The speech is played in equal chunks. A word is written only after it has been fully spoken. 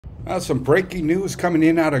Some breaking news coming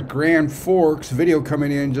in out of Grand Forks. Video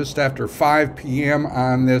coming in just after 5 p.m.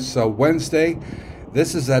 on this Wednesday.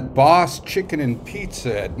 This is at Boss Chicken and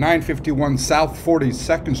Pizza at 951 South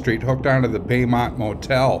 42nd Street, hooked onto the Baymont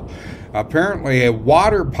Motel. Apparently a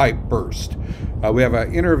water pipe burst. We have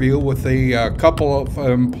an interview with a couple of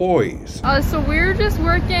employees. So we were just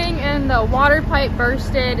working and the water pipe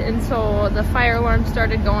bursted, and so the fire alarm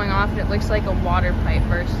started going off, and it looks like a water pipe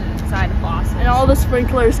bursted inside of Boston. And all the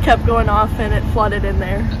sprinklers kept going off and it flooded in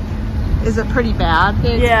there. Is it pretty bad?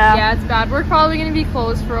 Yeah, it's bad. We're probably going to be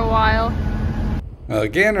closed for a while.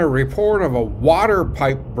 Again, a report of a water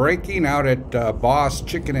pipe breaking out at Boss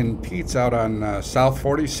Chicken and Pizza out on South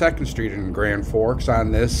 42nd Street in Grand Forks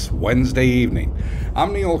on this Wednesday evening.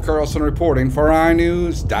 I'm Neil Carlson reporting for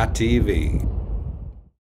iNewZ.TV.